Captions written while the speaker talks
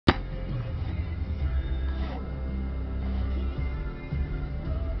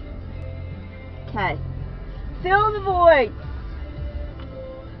Okay. Fill the void.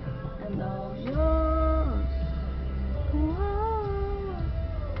 And all yours.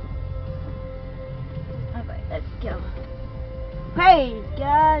 Alright, let's go. Praise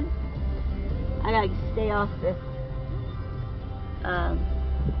God. I gotta stay off this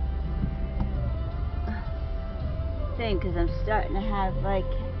thing because I'm starting to have like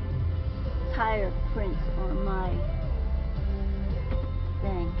tire prints on my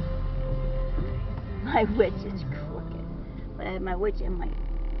thing. My witch is crooked, but I have my witch in my.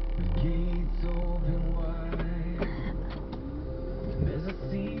 Gates open wide. There's a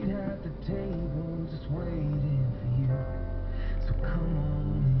seat at the table just waiting for you. So come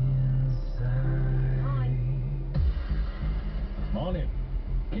on inside. Morning.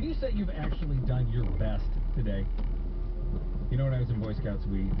 Can you say you've actually done your best today? You know, when I was in Boy Scouts,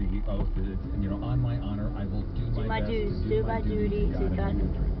 the oath is, you know, on my honor, I will do my best duties, do my duty to God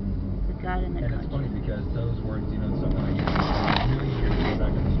and the country. And it's funny because those words, you know, something I used to really years ago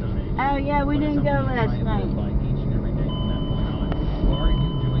back in the Stone Age. Oh yeah, we didn't go last night. By each and every day from that point on. Are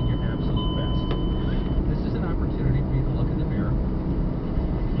you doing your absolute best? This is an opportunity for you to look in the mirror,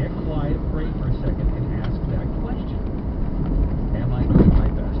 get quiet, pray for a second, and ask that question. Am I doing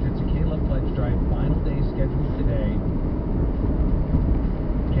my best? It's a Caleb Pledge Drive final day scheduled today.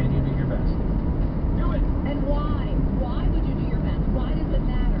 Can you do your best? Do it! And why? Why would you do your best? Why does it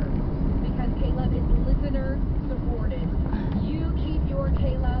matter? Because Caleb is listener supported. You keep your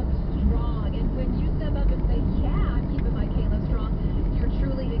Caleb strong. And when you step up and say, yeah, I'm keeping my Caleb strong, you're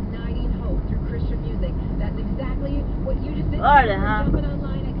truly igniting hope through Christian music. That's exactly what you just did. Florida, huh? Jumping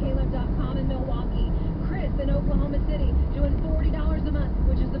online at caleb.com in Milwaukee. Chris in Oklahoma City doing $40 a month,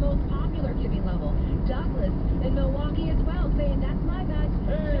 which is the most popular giving level. Douglas in Milwaukee as well, saying that's my badge.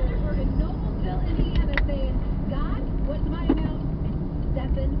 Jennifer in Noblesville, Indiana, saying, God, what's my amount? And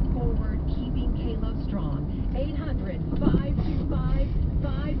stepping forward, keeping Caleb strong.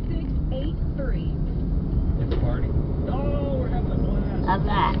 800-525-5683. It's a party. Oh, we're having a blast. All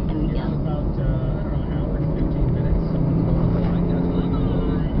right, here we go. About, I don't know, an hour and 15 minutes. Something's going on like that.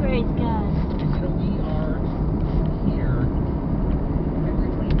 Praise God. You know, we are here. February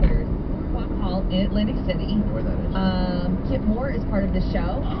 23rd, Boardwalk Hall in Atlantic City. Where that is. Kip Moore is part of the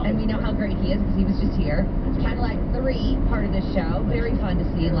show, and we know how great he is because he was just here. Cadillac 3, part of the show. Very fun to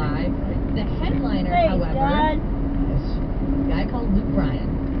see live. The headliner, Praise however, God. a guy called Luke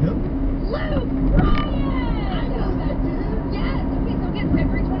Bryan. Yep. Luke Bryan! I know that dude. Yes. Okay, so again,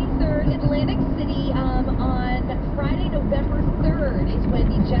 February 23rd, Atlantic City. On Friday, November 3rd is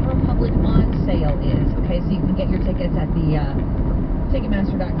when the general public on sale is. Okay, so you can get your tickets at the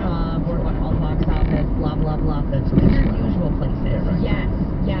Ticketmaster.com, Boardwalk Hall box office, blah blah blah. That's your next month. usual places. Yeah, right. Yes.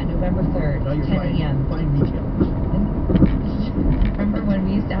 Yeah, November 3rd, No, you're 10 fine. a.m. Fine retailers. Remember when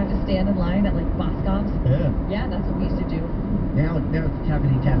we used to have to stand in line at like Boscov's? Yeah. Yeah, that's what we used to do. Now it's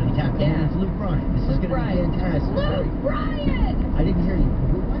tappity. Yeah. It's Luke Bryan. This is Luke going to be Bryan. fantastic. Luke Bryan! I didn't hear you.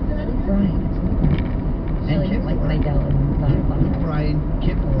 Who was that? Luke Bryan. And Really, Kip like Moore. Seidel and Luke Bryan,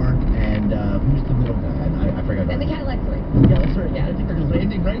 Kip Moore, and who's the middle guy? I forgot. And the Cadillac 3. Yeah, that's right. Yeah. I think they're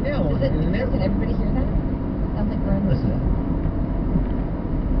landing right now. Can everybody hear that? Sounds like we're on the... Listen.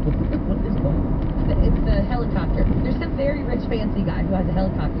 What is that? It's the helicopter. There's some very rich, fancy guy who has a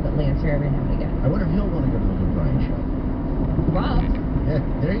helicopter that lands here every now and again. I wonder if he'll want to go to the Luke Bryan show. Rob. Yeah,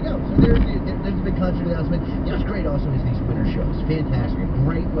 there you go. So there's a big concert announcement. You know what's great also is these winter shows. Fantastic. A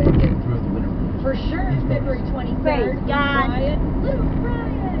great way of getting through the winter blues. For sure, These February bonus. 23rd. Praise God. Luke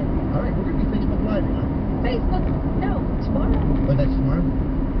Bryan. All right, we're going to be Facebook Live now. Facebook. No, tomorrow. Oh, that's tomorrow?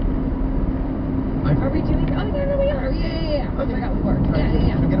 Are we doing... Oh, no, we are. Yeah. I Okay. forgot we were. All right,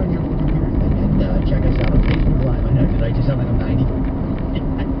 Yeah. So get on your computer and check us out on Facebook Live. I know, did I just sound like I'm 90?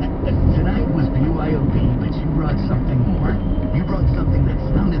 Tonight was BYOB, but you brought something more. You brought something that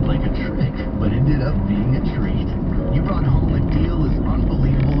sounded like a trick, but ended up being a treat. You brought home a deal as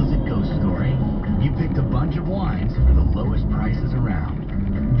unbelievable as a ghost story. You picked a bunch of wines for the lowest prices around.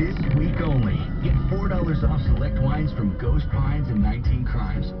 This week only, get $4 off select wines from Ghost Pines and 19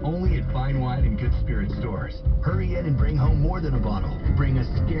 Crimes, only at Fine Wine and Good Spirit stores. Hurry in and bring home more than a bottle. Bring a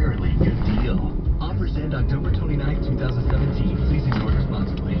scarily good deal. Offers end October 29, 2017. Please enjoy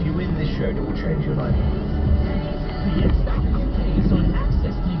responsibly. If you win this shirt, it will change your life. The Gangstalked-UK is on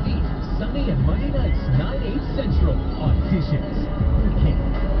Access TV, Sunday and Monday nights, 9/8 Central. Auditions, boot camp,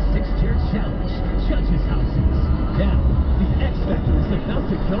 6-tier challenge, judges' houses. Now, the X Factor is about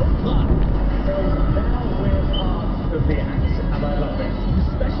to go live. So now we're part of the act, and I love it. The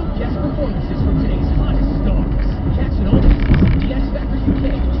special guest performances from today's hottest stars. Catch it all this season, the X Factor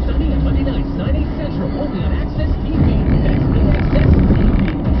UK, Sunday and Monday nights, 9/8 Central, only on Access TV. That's Access TV.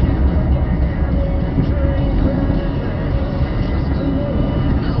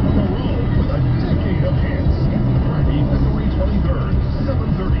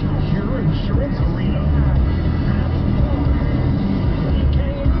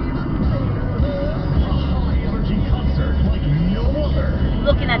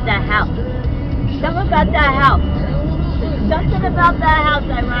 house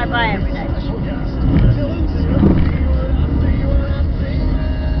I ride by every day.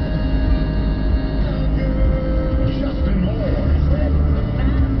 Justin Moore.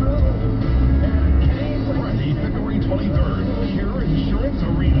 Friday, February 23rd, Cure Insurance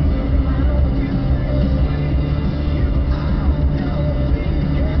Arena.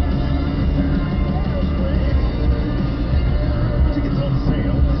 Tickets on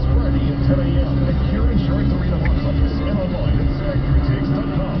sale this Friday at 10 a.m. at Cure Insurance Arena box office and online at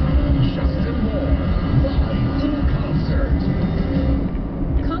SpectreTix.com. Justin Moore, live in concert.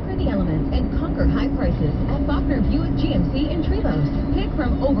 Conquer the elements and conquer high prices at Faulkner Buick GMC in Trevose. Pick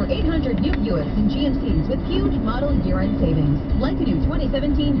from over 800 new Buicks and GMCs with huge model year-end savings, like the new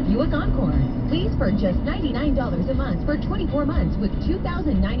 2017 Buick Encore. Lease for just $99 a month for 24 months with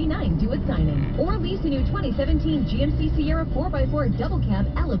 $2,099 due at signing. Or lease the new 2017 GMC Sierra 4x4 Double Cab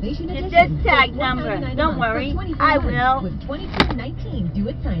Elevation It's Edition. this tag for number. $199 Don't a month worry. for 24 I months will. With $22.19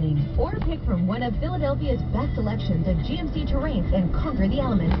 due at signing. Or pick from one of Philadelphia's best selections of GMC Terrains and conquer the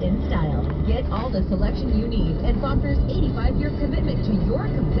elements in style. Get all the selection you need and Faulkner's 85-year commitment to your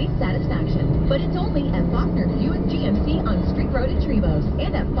complete satisfaction. But it's only at Faulkner Buick GMC on Street Road in Trevose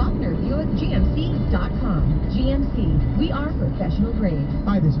and at FaulknerBuickGMC.com. GMC, we are professional grade.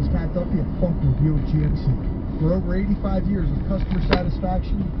 Hi, this is Pat Duffy at Faulkner Buick GMC. For over 85 years of customer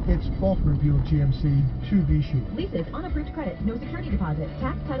satisfaction, it's Faulkner Buick GMC to be sure. Leases on approved credit, no security deposit,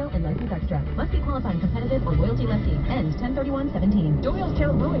 tax, title, and license extra. Must be qualifying competitive or loyalty lessee. Ends 10/31/17.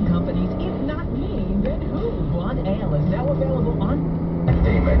 Doylestown Brewing Company's If Not Me, Then Who? Blonde Ale is now available on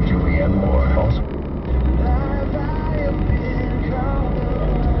Name at Julianne Moore. Also.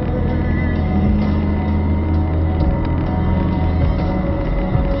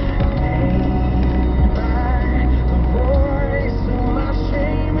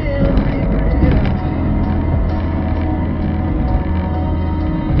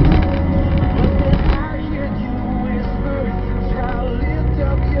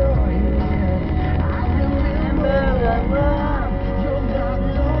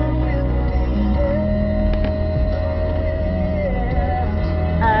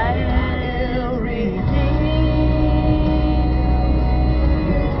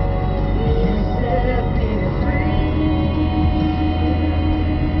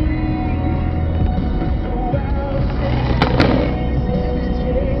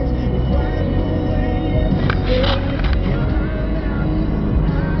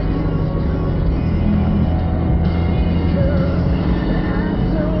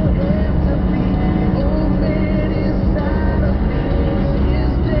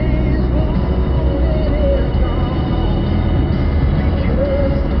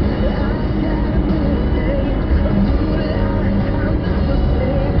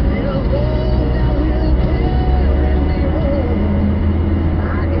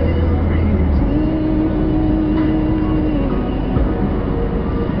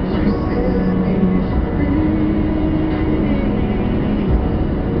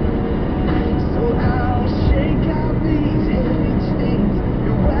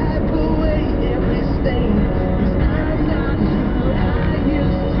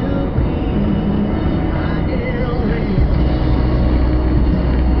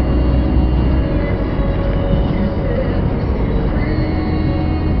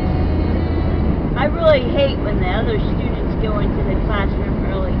 Hate when the other students go into the classroom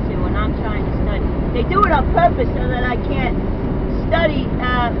early too when I'm trying to study. They do it on purpose so that I can't study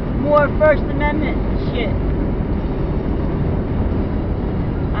more First Amendment shit.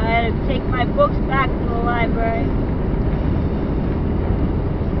 I had to take my books back to the library.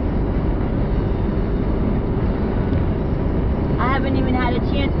 I haven't even had a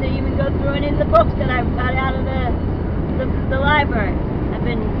chance to even go through any of the books that I got out of the library. I've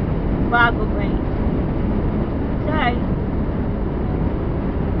been boggle brained. Sorry.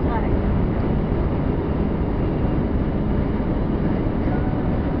 Sorry.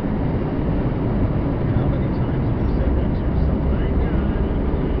 How many times have you said that to yourself? Thank God.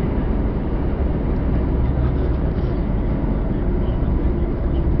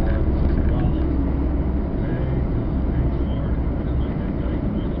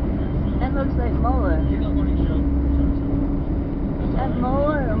 That looks like molar. Is that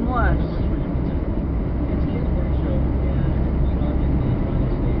molar or morse?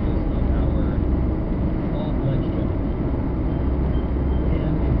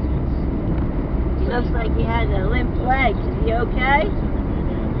 Looks like he has a limp leg. Is he okay?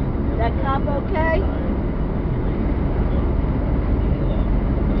 Is that cop okay?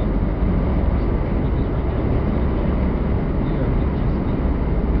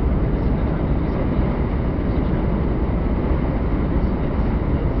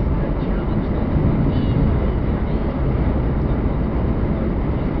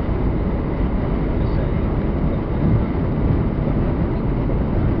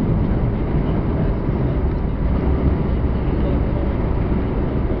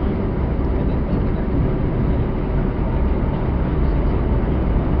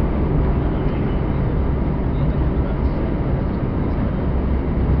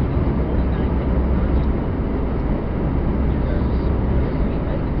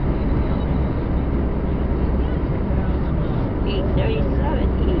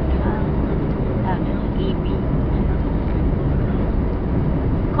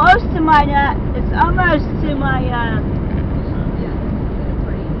 my, it's almost to my,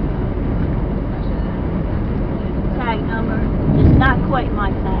 tag number. It's not quite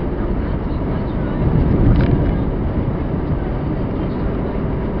my tag number.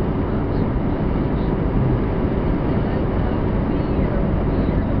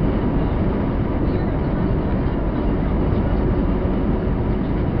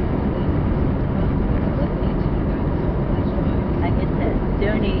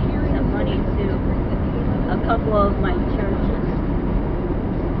 Donate some money to a couple of my churches.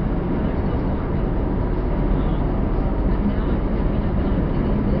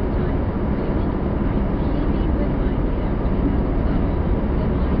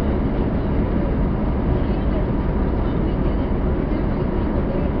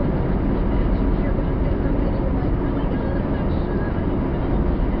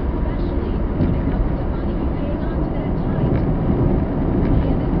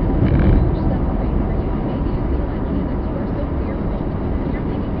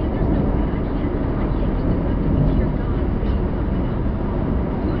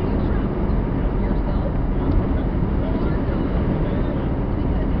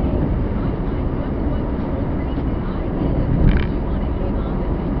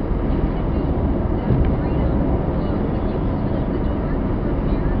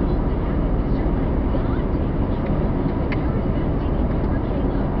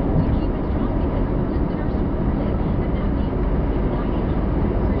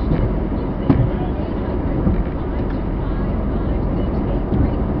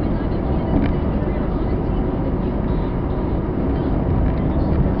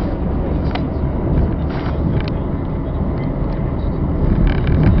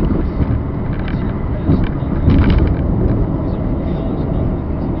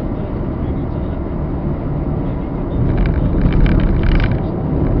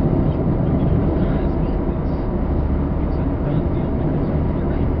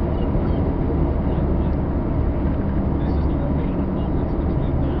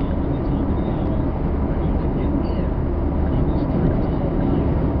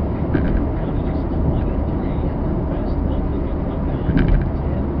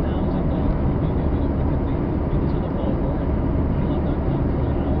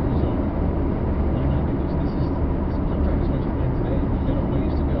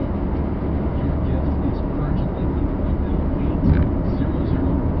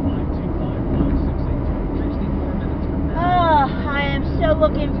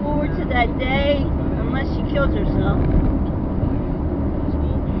 Looking forward to that day, unless she kills herself,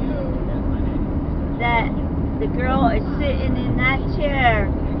 that the girl is sitting in that chair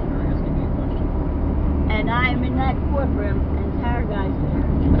and I'm in that courtroom and Tara guy's there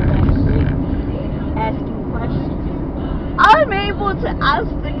asking questions. I'm able to ask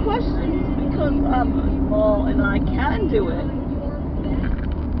the questions because I'm small and I can do it.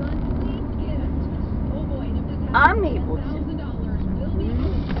 I'm able to.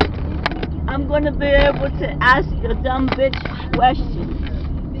 I'm going to be able to ask a dumb bitch questions.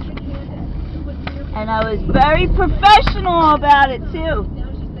 And I was very professional about it too.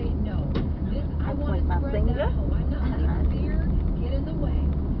 I point my finger.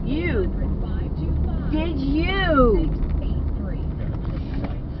 You. Did you?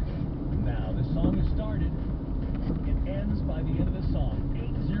 Now, the song has started. It ends by the end of the song.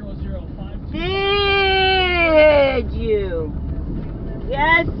 80052. Did you?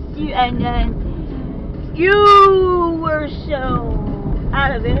 Yes, you. And then you were so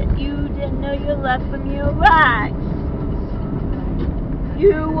out of it, you didn't know your left from your right.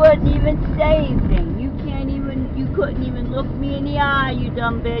 You wouldn't even say anything. You couldn't even look me in the eye, you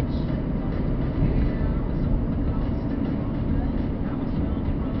dumb bitch.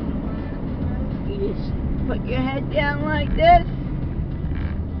 You just put your head down like this,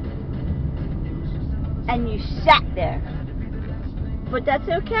 and you sat there. But that's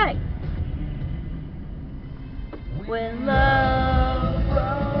okay. When love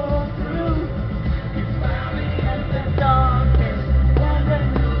broke through, you found me in the darkness,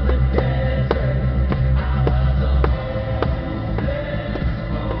 wandering through the desert. I was a hopeless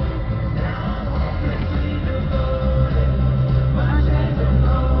fool, now I'm hopelessly devoted. My chains are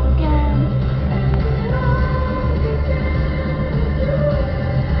broken, and it all began with you.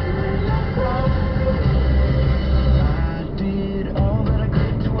 I did all that I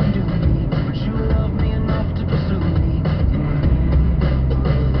could to undo me, but you loved me enough to pursue me.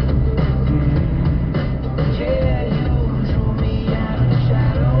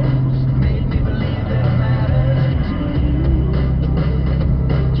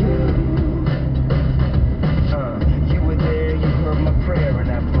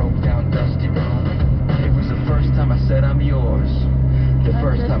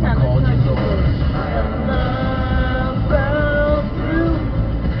 time I called you touched Lord. the love broke through.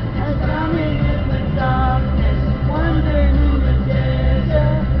 As I'm in the darkness, wandering in the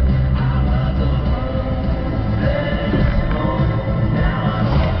desert.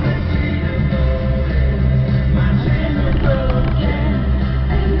 My chains are broken,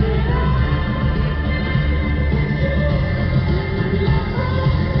 and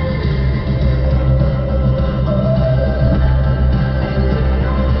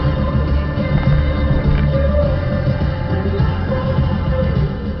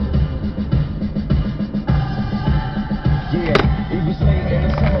Yeah, it was late in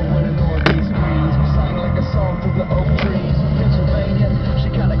the summer when a northeast breeze sang like a song through the oak trees. Pennsylvania,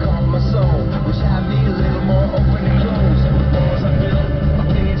 she kinda caught my soul, which had me a little more open and closed. Walls I built,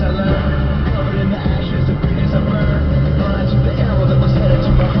 opinions I learned, covered in the ashes, the bridges I burned, blind to the arrow that was headed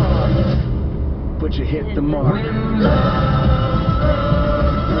to my heart. But you hit the mark. When love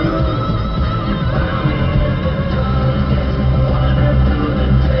broke through, you found me in the darkness, wandered through the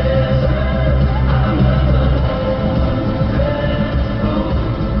desert. I was alone.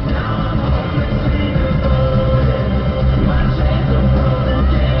 Now I'm hopelessly devoted. My chains are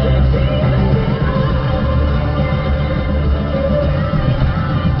broken.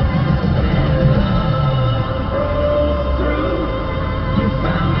 Love broke through. You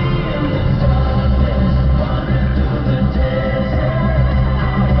found me in the darkness, wandered through the desert. I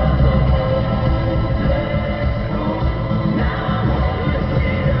was hopeless fool. Now I'm hopelessly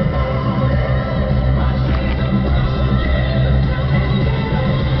devoted. My chains are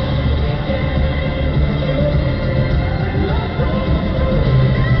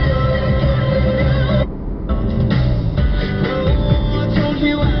I told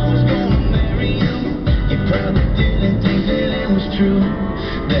you I was gonna marry you. You probably didn't think that it was true.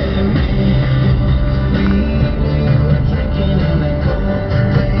 That maybe we were drinking in the cold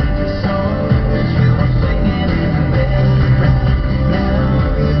late songs you were singing in bed. Right now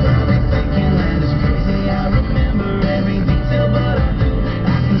you're probably thinking that it's crazy. I remember every detail, but I do.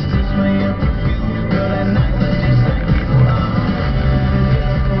 I can still smell your perfume. Girl, that night was just like you are.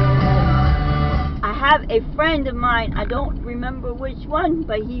 I have a friend of mine, I don't remember which one,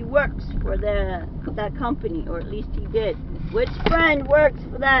 but he works for that company, or at least he did. Which friend works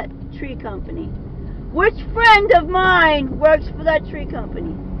for that tree company? Which friend of mine works for that tree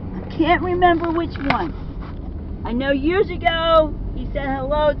company? I can't remember which one. I know years ago he said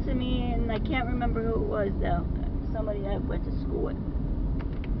hello to me, and I can't remember who it was though. Somebody I went to school with.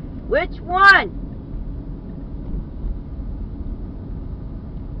 Which one?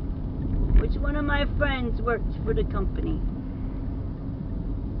 Which one of my friends works for the company?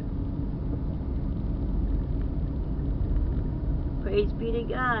 Praise be to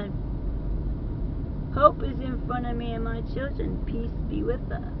God. Hope is in front of me and my children. Peace be with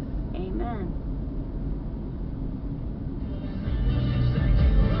us. Amen.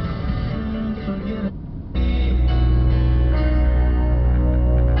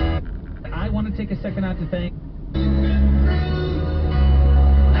 I want to take a second out to thank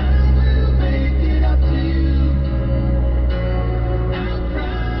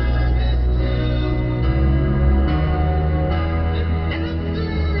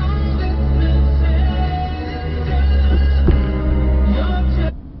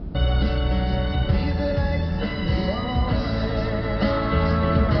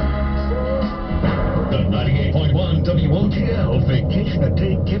The 98.1 WOGL Vacation a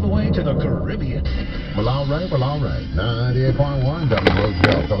Day giveaway to the Caribbean. Well, all right. 98.1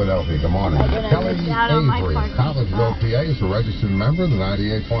 WOGL Philadelphia. Good morning. Kelly Avery, Collegeville, PA, is a registered member of the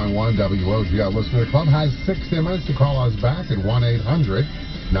 98.1 WOGL Listener Club. Has 60 minutes to call us back at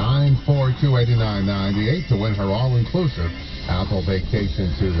 1-800-942-8998 to win her all-inclusive Apple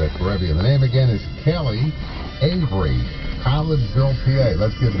vacation to the Caribbean. The name again is Kelly Avery, Collegeville, PA.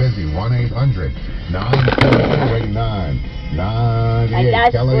 Let's get busy.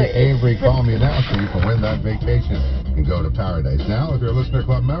 1-800-942-8998. Kelly Avery, call me now so you can win that vacation and go to paradise. Now, if you're a Listener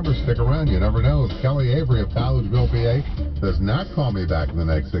Club member, stick around. You never know. If Kelly Avery of Collegeville, PA, does not call me back in the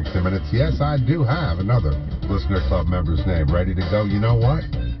next 60 minutes, yes, I do have another Listener Club member's name ready to go. You know what?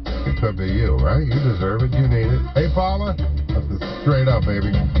 It could be you, right? You deserve it. You need it. Hey, Paula, that's straight up,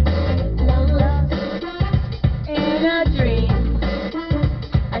 baby. In a dream,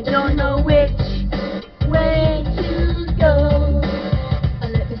 I don't know which way to go.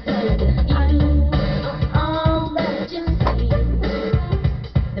 Let me tell you that you are all that you see,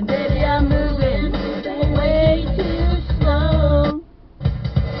 and baby I'm moving way too slow.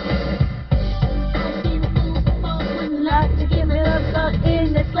 I've been fooled before, wouldn't like to give me love, but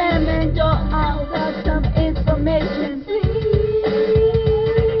in the slamming door I'll got some information,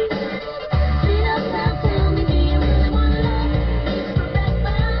 please.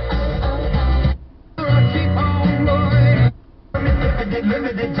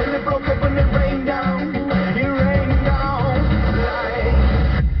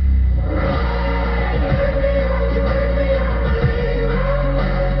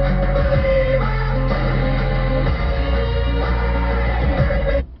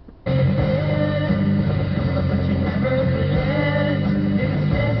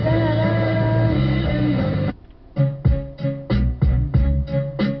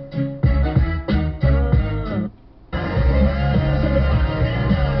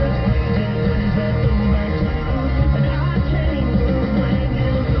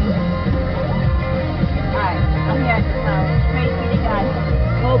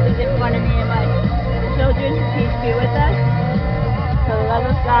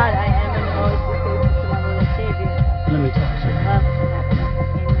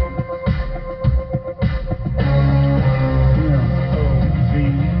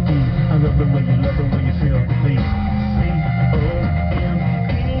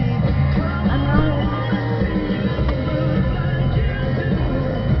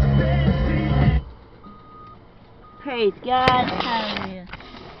 Praise God. Hallelujah.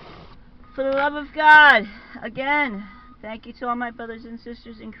 For the love of God, again, thank you to all my brothers and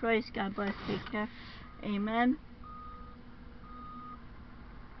sisters in Christ. God bless. Take care. Amen.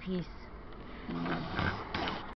 Peace. Amen.